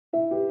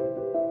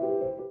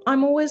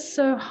I'm always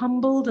so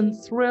humbled and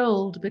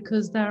thrilled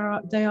because they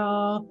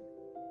are,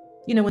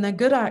 you know, when they're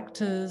good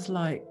actors,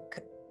 like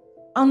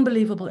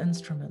unbelievable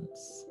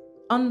instruments,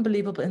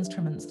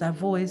 their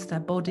voice, their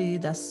body,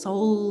 their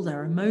soul,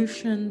 their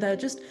emotion. They're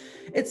just,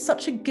 it's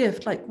such a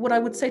gift. Like what I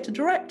would say to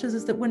directors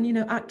is that when, you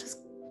know, actors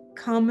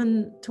come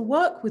and to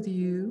work with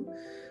you,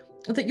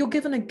 that you're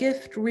given a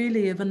gift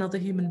really of another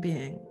human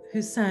being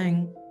who's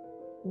saying,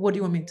 what do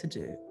you want me to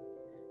do?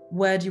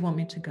 Where do you want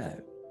me to go?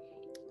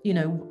 You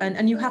know,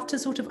 and you have to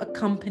sort of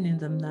accompany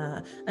them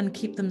there and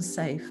keep them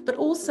safe, but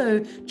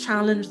also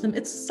challenge them.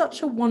 It's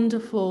such a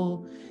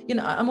wonderful, you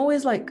know, I'm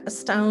always like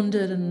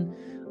astounded and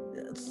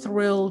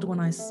thrilled when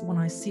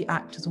I see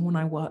actors and when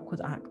I work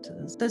with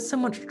actors. There's so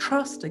much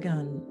trust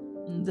again.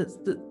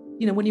 That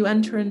you know, when you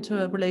enter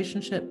into a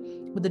relationship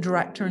with a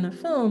director in a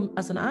film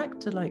as an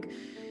actor, like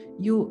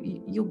you're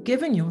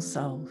giving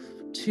yourself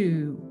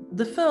to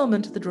the film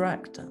and to the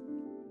director.